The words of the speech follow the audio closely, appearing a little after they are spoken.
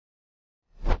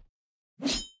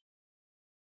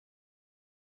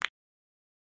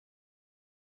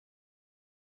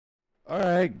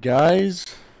Alright, guys.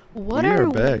 What We are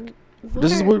are back. what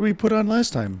This is are what we put on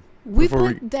last time. we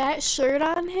before put that shirt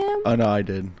on him? Oh, no, I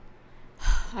did.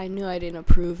 I knew I didn't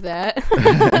approve that.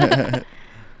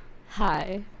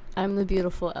 Hi, I'm the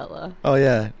beautiful Ella. Oh,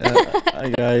 yeah. Hi,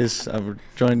 guys. I've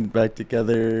joined back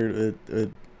together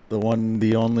with the one,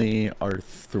 the only, our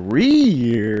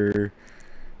 3-year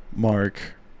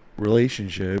mark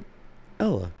relationship,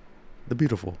 Ella, the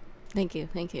beautiful. Thank you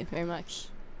very much.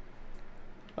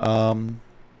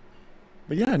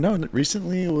 But yeah, no,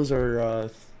 recently it was our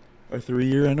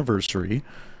 3-year anniversary.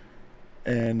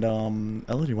 And, Ella,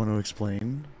 do you want to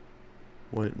explain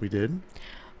what we did?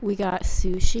 We got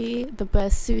sushi, the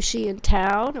best sushi in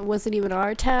town. It wasn't even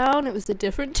our town, it was a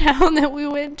different town that we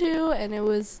went to, and it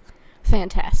was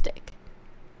fantastic.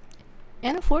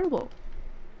 And affordable.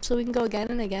 So we can go again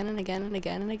and again and again and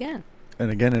again and again. And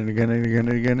again and again and again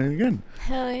and again and again.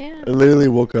 Hell yeah. I literally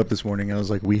woke up this morning and I was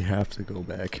like, we have to go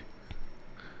back.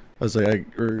 I was like,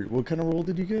 what kind of roll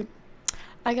did you get?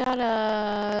 I got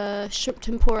a shrimp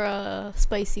tempura,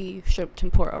 spicy shrimp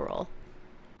tempura roll.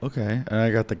 Okay, and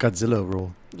I got the Godzilla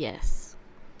roll. Yes.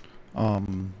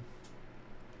 And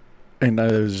it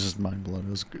was just mind blowing.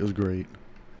 It was great.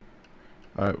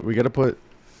 All right, we got to put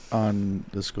on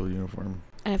the school uniform.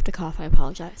 I have to cough, I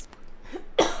apologize.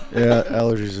 Yeah,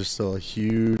 allergies are still a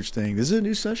huge thing. This is a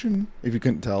new session, if you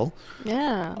couldn't tell.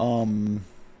 Yeah.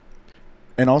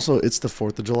 And also, it's the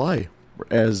 4th of July,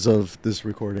 as of this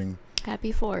recording.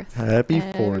 Happy 4th. Happy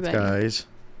 4th, everybody. guys.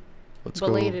 Let's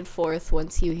Belated 4th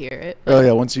once you hear it. go. Oh,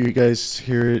 yeah, once you guys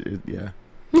hear it, yeah.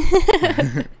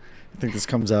 I think this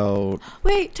comes out.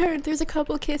 Wait, turn. There's a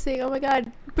couple kissing. Oh my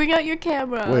god. Bring out your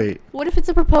camera. Wait. What if it's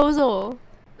a proposal?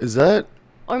 Is that?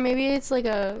 Or maybe it's like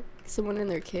someone and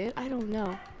their kid? I don't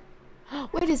know.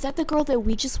 Wait, is that the girl that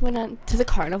we just went on to the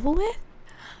carnival with?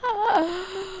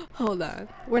 Hold on.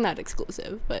 We're not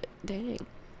exclusive, but dang.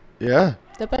 Yeah.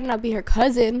 That better not be her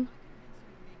cousin.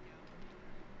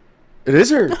 It is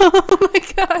her. Oh my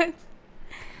god.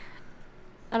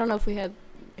 I don't know if we had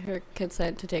her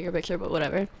consent to take her picture, but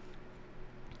whatever.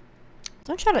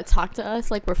 Don't try to talk to us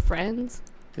like we're friends.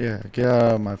 Yeah, get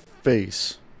out of my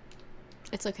face.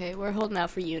 It's okay. We're holding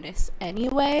out for Eunice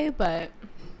anyway, but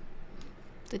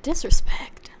the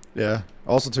disrespect. Yeah.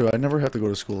 Also, too, I never have to go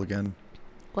to school again.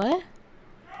 What?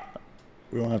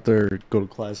 We don't have to go to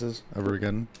classes ever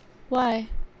again Why?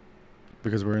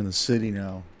 because we're in the city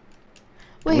now.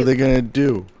 Wait, What are they going to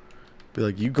do? Be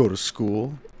like, you go to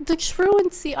school? the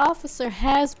truancy officer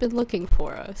has been looking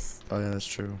for us. Oh, yeah, that's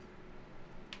true.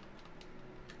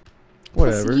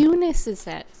 Plus, Whatever. Eunice is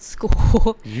at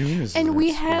school. Eunice is And at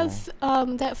we school.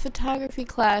 have that photography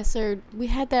class, or we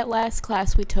had that last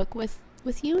class we took with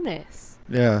Eunice.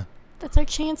 Yeah. That's our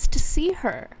chance to see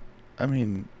her. I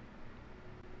mean,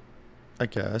 I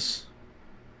guess.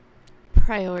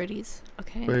 Priorities,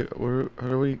 okay? Wait, how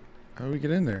do we get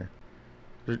in there?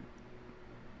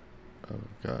 Oh,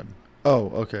 God. Oh,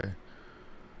 okay.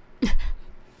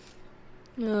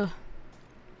 Ugh.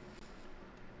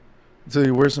 So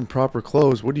you wear some proper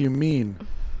clothes. What do you mean?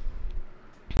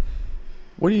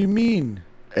 What do you mean?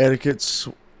 Etiquette.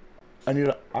 I need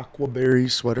an AQUABERRY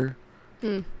sweater.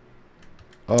 Mm.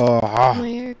 Oh,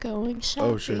 We're going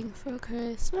shopping shit. for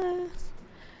Christmas.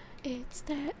 It's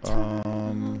that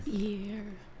time of year.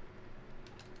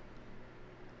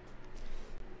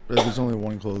 there's only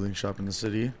one clothing shop in the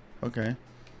city. Okay.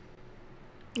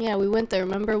 Yeah, we went there.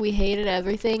 Remember, we hated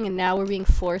everything, and now we're being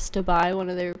forced to buy one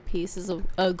of their pieces of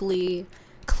ugly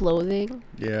clothing.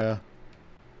 Yeah.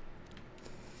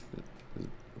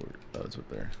 Oh, it's up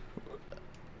there.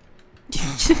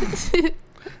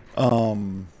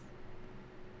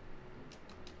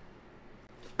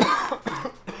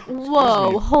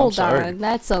 Whoa, me. hold I'm sorry. on.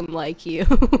 That's unlike you.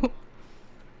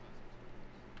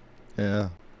 Yeah.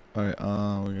 All right. We're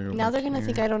gonna go Now back they're gonna here.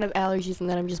 think I don't have allergies and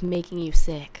that I'm just making you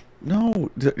sick. No,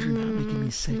 you're not making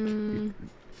me sick.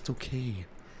 It's okay.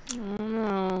 I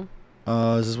don't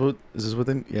know. Is this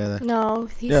within? Yeah. No,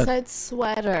 he Yeah. said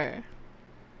sweater.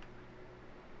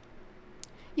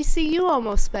 You see, you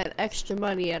almost spent extra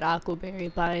money at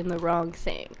AQUABERRY buying the wrong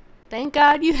thing. Thank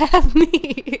God you have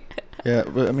me. Yeah,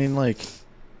 but I mean, like,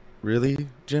 really,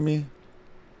 Jimmy?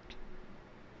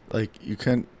 Like, you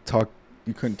couldn't tuck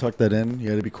that in. You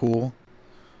had to be cool.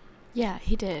 Yeah,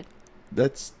 he did.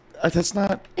 That's not. It's that's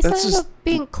not just. about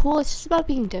being cool. It's just about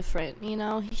being different. You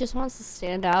know, he just wants to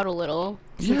stand out a little.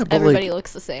 Since Yeah, but, everybody like,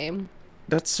 looks the same.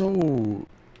 That's so.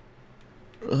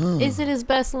 Ugh. Is it his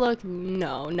best look?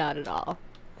 No, not at all.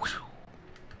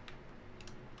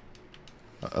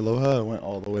 I love how it went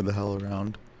all the way the hell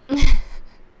around.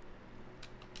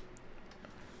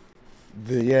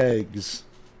 The eggs.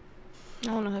 I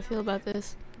don't know how I feel about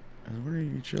this. Where are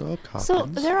you, Jill Hopkins? So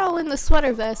they're all in the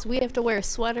sweater vest. We have to wear a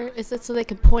sweater. Is it so they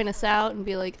can point us out and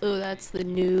be like, "Oh, that's the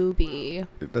newbie"?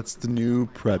 That's the new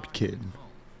prep kid.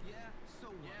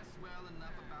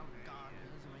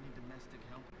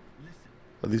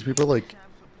 Are these people like?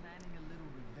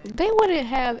 They wouldn't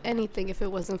have anything if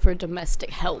it wasn't for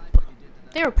domestic help.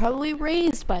 They were probably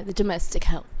raised by the domestic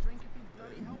help.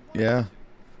 Yeah.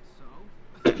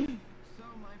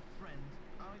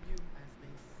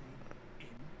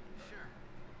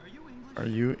 Are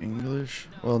you English?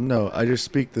 Well, no. I just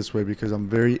speak this way because I'm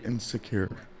very insecure.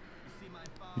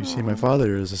 You see, my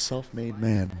father is a self-made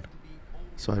man,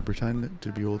 so I pretend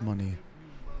to be old money.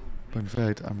 But in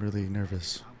fact, I'm really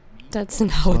nervous. That's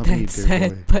not what that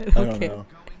said, but I don't okay. know.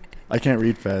 I can't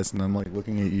read fast, and I'm like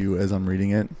looking at you as I'm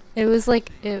reading it. It was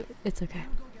like, it's okay.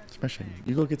 Smashing.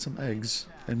 You go get some eggs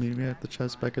and meet me at the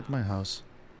chest back at my house.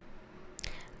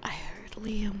 I heard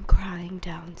Liam crying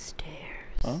downstairs.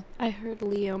 Huh? I heard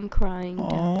Liam crying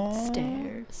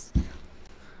downstairs.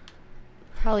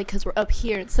 Probably because we're up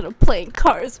here instead of playing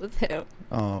cars with him.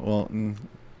 Oh, well,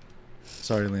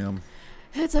 sorry, Liam.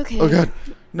 It's okay. Oh, God.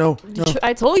 No, no.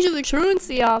 I told you the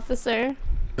truancy, officer.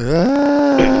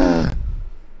 Ah!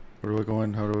 Where do I go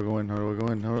in? How do I go in? How do I go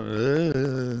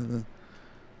in?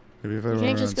 Maybe if I run can't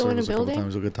around just go in a circles a couple building?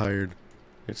 times, I'll get tired.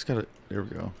 I just gotta... There we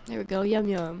go. There we go. Yum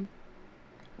yum.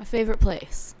 My favorite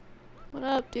place. What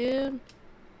up, dude?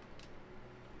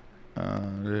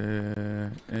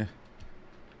 Man,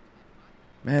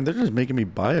 they're just making me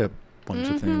buy a bunch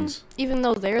of things. Even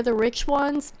though they're the rich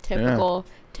ones. Typical.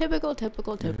 Yeah.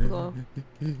 Typical.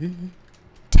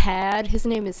 Tad. His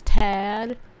name is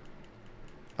Tad.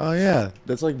 Oh yeah,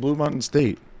 that's like Blue Mountain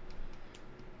State.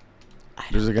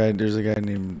 There's a guy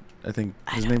named, I think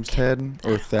his name's Tad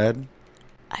or Thad.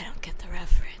 I don't get the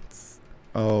reference.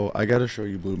 Oh, I gotta show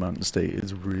you Blue Mountain State.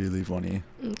 It's really funny.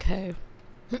 Okay.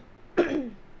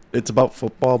 It's about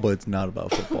football, but it's not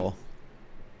about football.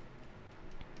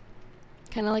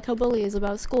 Kind of like how Bully is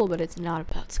about school, but it's not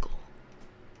about school.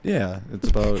 Yeah, it's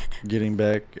about getting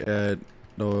back at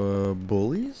the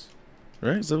bullies,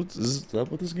 right? Is that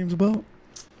what this game's about?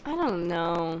 I don't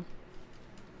know.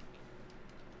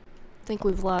 I think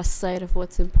we've lost sight of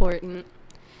what's important.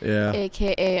 Yeah.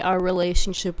 AKA our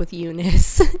relationship with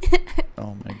Eunice.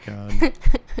 Oh my God.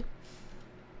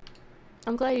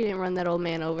 I'm glad you didn't run that old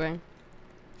man over.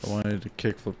 I wanted to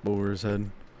kick flip over his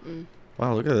head.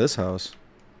 Wow, look at this house.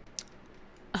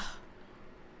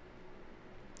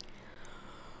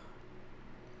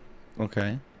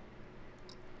 Okay.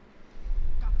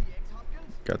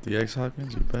 Got the eggs,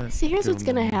 Hopkins? You bet. See, here's what's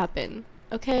gonna happen,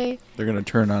 okay? They're gonna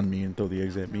turn on me and throw the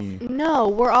eggs at me. No,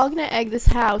 we're all gonna egg this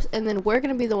house, and then we're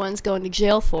gonna be the ones going to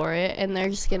jail for it, and they're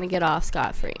just gonna get off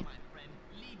scot-free.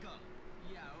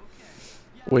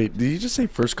 Wait, did you just say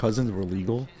first cousins were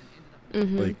legal?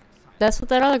 Mm-hmm. Like, that's what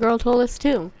that other girl told us,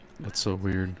 too. that's so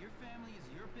weird.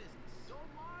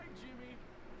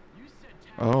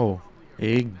 Oh,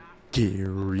 hey,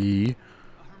 Gary.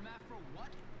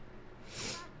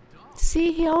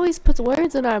 See, he always puts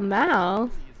words in our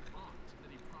mouth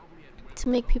to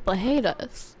make people hate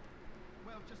us.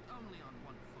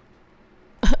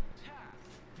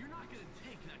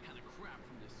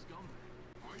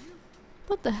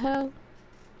 What the hell?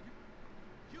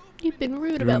 You've been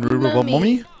rude about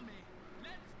mommy.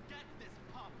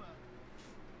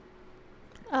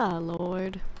 Ah,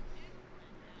 Lord.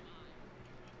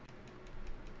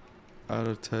 Out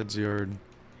of Ted's yard.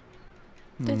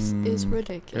 This is Can I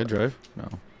ridiculous. drive? No.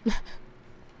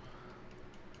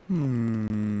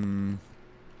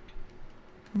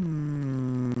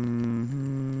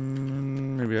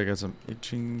 Maybe I got some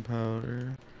itching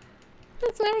powder.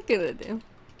 What's that gonna do?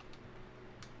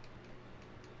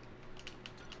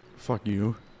 Fuck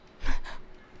you.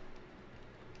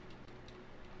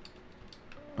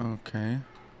 Okay.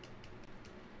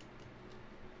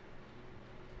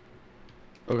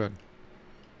 Oh god.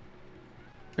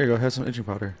 There you go, have some itching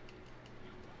powder.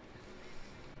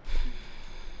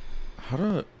 How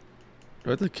do I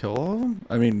have to kill all of them?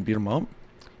 I mean, beat them up?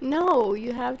 No,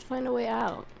 you have to find a way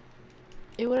out.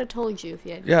 It would have told you if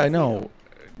you had. Yeah, I know.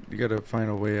 You gotta find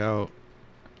a way out.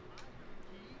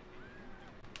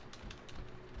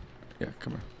 Yeah,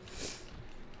 come here.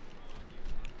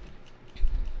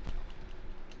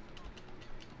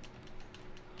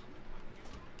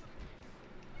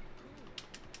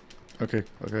 Okay,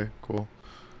 cool.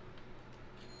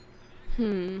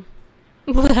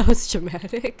 Well, that was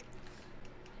dramatic.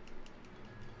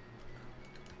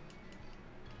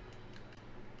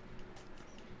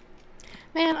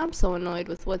 Man, I'm so annoyed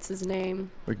with what's his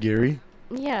name. But Gary?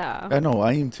 Yeah. I know,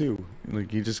 I am too.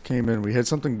 Like, he just came in. We had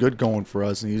something good going for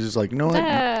us, and he's just like, you know what?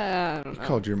 I don't You know.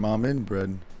 called your mom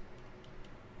inbred.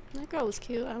 That girl was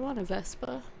cute. I want a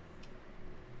Vespa.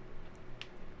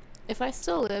 If I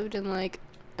still lived in like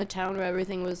a town where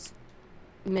everything was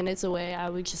minutes away, I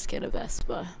would just get a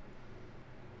Vespa.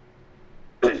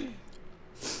 That's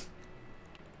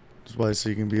why, so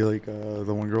you can be like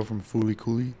the one girl from Foolie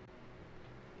Cooley.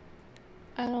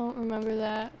 I don't remember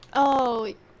that.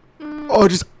 Oh. Oh,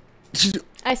 just.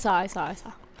 I saw.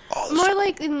 Oh, More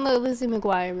like in the Lizzie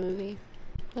McGuire movie.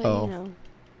 But, Oh. you know.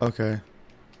 okay.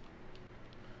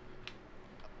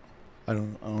 I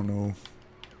don't know.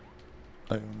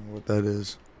 I don't know what that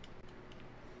is.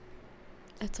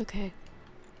 It's okay.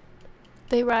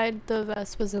 They ride the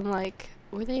Vespas in like,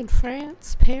 were they in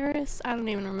France? Paris? I don't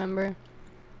even remember.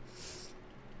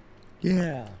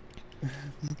 Yeah.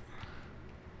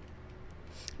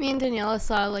 Me and Daniela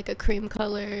saw like a cream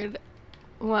colored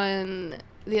one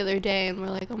the other day and we're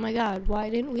like, oh my god, why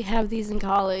didn't we have these in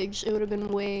college? It would have been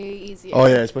way easier. Oh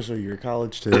yeah, especially your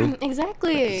college too.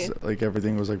 Exactly. Like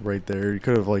everything was like right there. You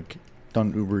could have like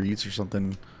done Uber Eats or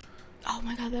something. Oh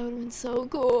my god, that would have been so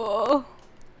cool.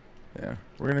 Yeah,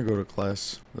 we're gonna go to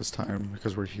class this time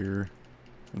because we're here,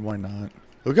 and why not?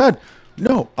 Oh God,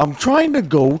 no! I'm trying to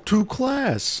go to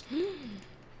class.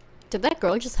 Did that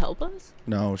girl just help us?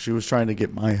 No, she was trying to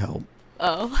get my help.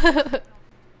 Oh.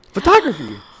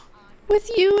 Photography. With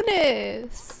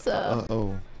Eunice.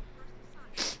 Oh,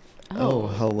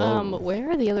 hello.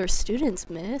 Where are the other students,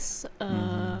 miss?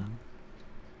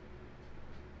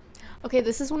 Okay,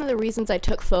 this is one of the reasons I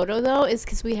took photo, though, is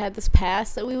because we had this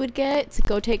pass that we would get to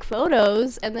go take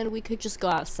photos, and then we could just go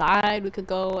outside, we could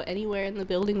go anywhere in the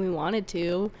building we wanted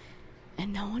to,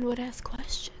 and no one would ask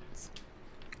questions.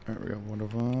 Alright, we got one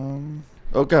of them.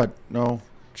 Oh God, no.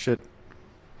 Shit.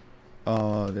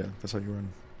 Yeah, that's how you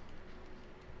run.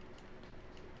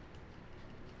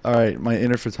 Alright, my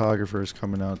inner photographer is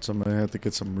coming out, so I'm gonna have to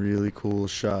get some really cool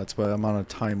shots, but I'm on a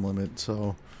time limit,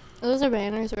 so... Those are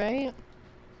banners, right?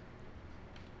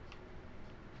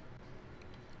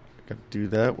 Gotta do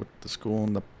that with the school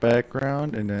in the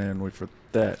background, and then wait for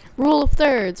that. Rule of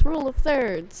thirds, rule of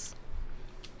thirds.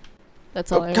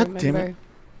 That's all I God damn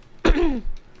remember.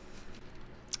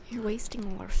 You're wasting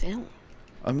all our film.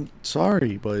 I'm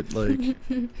sorry, but, like...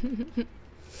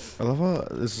 I love how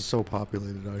this is so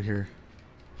populated out here.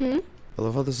 I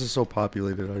love how this is so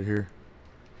populated out here.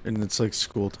 And it's like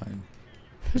school time.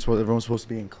 It's what everyone's supposed to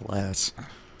be in class.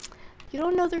 You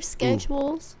don't know their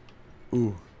schedules?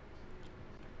 Ooh.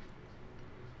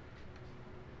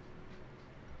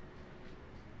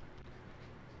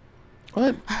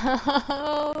 What?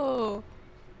 Oh.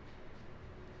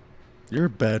 You're a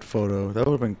bad photo. That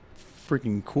would have been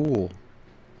freaking cool.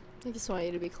 I just want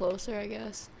you to be closer, I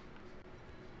guess.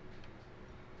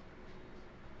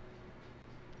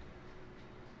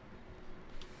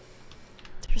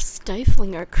 They're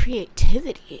stifling our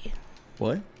creativity.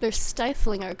 What? They're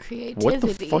stifling our creativity. What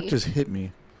the fuck just hit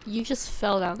me? You just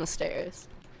fell down the stairs.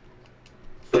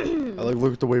 I like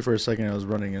looked away for a second. I was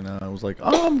running and I was like,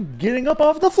 I'm getting up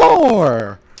off the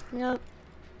floor. Yep.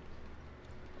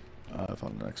 I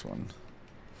found the next one.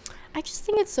 I just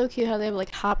think it's so cute how they have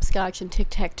like hopscotch and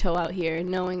tic-tac-toe out here,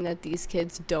 knowing that these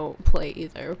kids don't play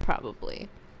either, probably.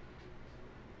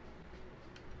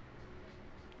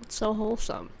 It's so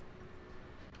wholesome.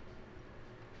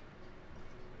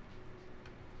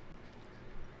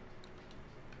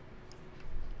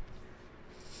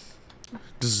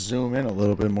 Just zoom in a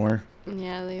little bit more.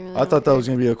 Yeah, they really I thought that was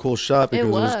gonna be a cool shot because it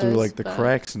was through was, like the but-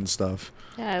 cracks and stuff.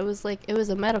 Yeah, it was like, it was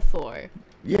a metaphor.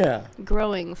 Yeah.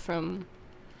 Growing from,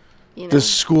 you know. The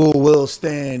school will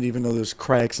stand even though there's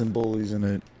cracks and bullies in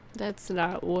it. That's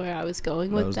not where I was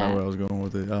going That with was that. not where I was going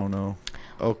with it. I don't know.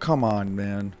 Oh, come on,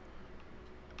 man.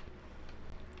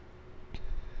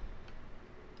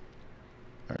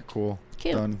 Alright, cool.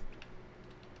 Cute. Done.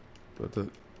 But the...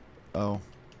 Oh.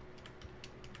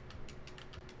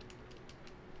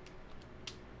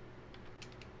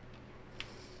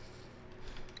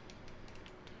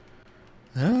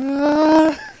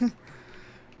 Ah!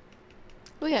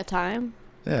 We got time.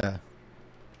 Yeah.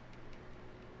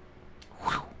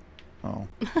 Oh.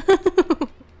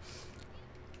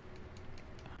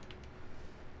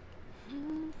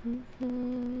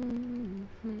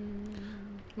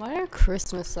 Why are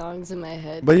Christmas songs in my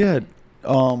head? But yeah, I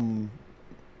don't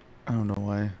know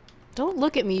why. Don't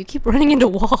look at me. You keep running into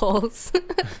walls.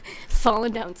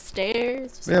 Falling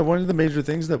downstairs. Yeah, one of the major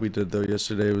things that we did though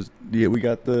yesterday was we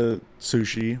got the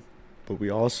sushi, but we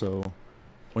also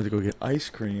went to go get ice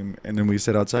cream, and then we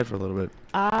sat outside for a little bit.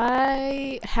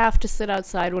 I have to sit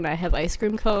outside when I have ice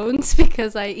cream cones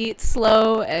because I eat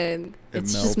slow and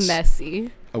it's melts. just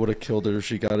messy. I would have killed her if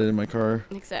she got it in my car.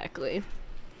 Exactly.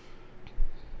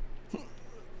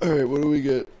 All right, what do we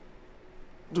get?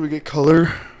 Do we get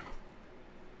color?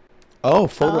 Oh,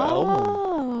 photo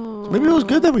album. So maybe it was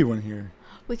good that we went here.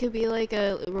 We could be like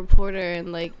a reporter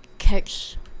and like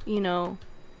catch,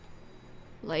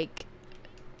 like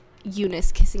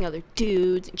Eunice kissing other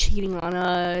dudes and cheating on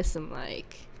us and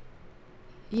like,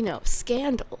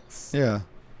 scandals. Yeah.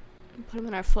 Put them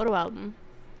in our photo album,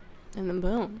 and then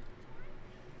boom.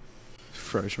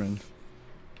 Freshman.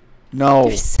 No.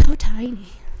 They're so tiny.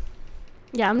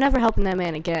 Yeah, I'm never helping that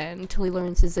man again until he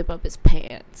learns to zip up his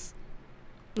pants.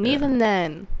 And even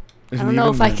then, I don't know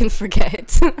if I can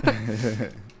forget.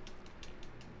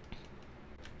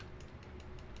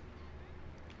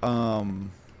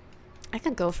 I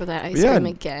could go for that ice cream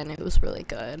again. It was really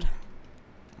good.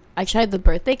 I tried the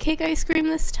birthday cake ice cream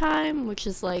this time, which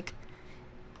is like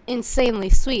insanely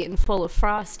sweet and full of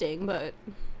frosting, but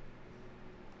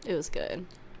it was good.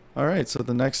 All right, so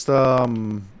the next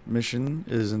mission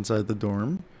is inside the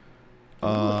dorm.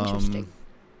 Ooh, interesting.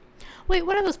 Wait,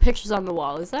 what are those pictures on the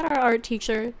wall? Is that our art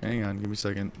teacher? Hang on, give me a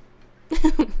second.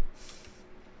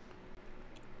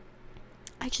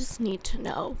 I just need to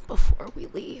know before we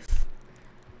leave.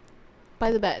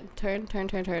 By the bed. Turn.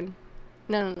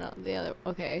 No. The other.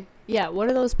 Okay. Yeah, what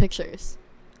are those pictures?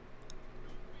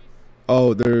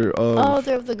 Oh, they're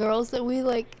they're of the girls that we,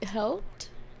 like, helped?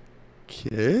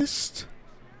 Kissed?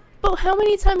 But how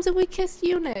many times have we kissed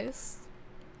Eunice?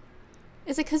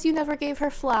 Is it because you never gave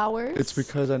her flowers? It's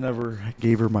because I never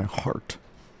gave her my heart.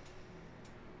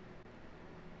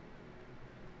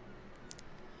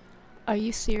 Are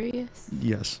you serious?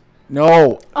 Yes.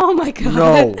 No. Oh my god.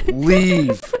 No.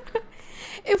 Leave.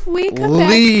 If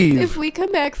we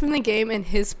come back from the game and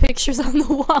his picture's on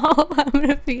the wall, I'm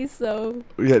gonna be so.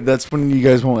 Yeah, that's when you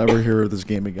guys won't ever hear of this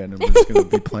game again. And we're just gonna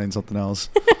be playing something else.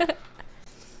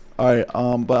 All right.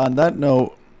 But on that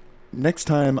note, next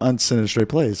time on Sinistre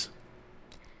Plays.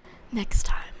 Next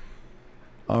time.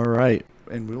 All right,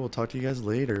 and we will talk to you guys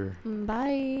later.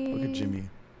 Bye. Look at Jimmy.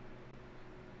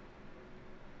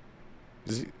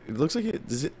 It looks like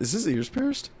is his ears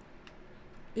pierced?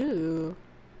 Ew.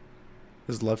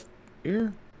 His left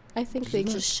ear? I think they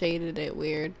just shaded it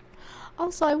weird.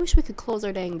 Also, I wish we could close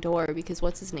our dang door because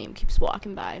what's his name keeps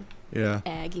walking by. Yeah.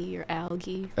 Aggie or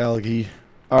Algie. Algie.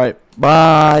 All right.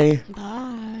 Bye.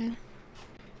 Bye.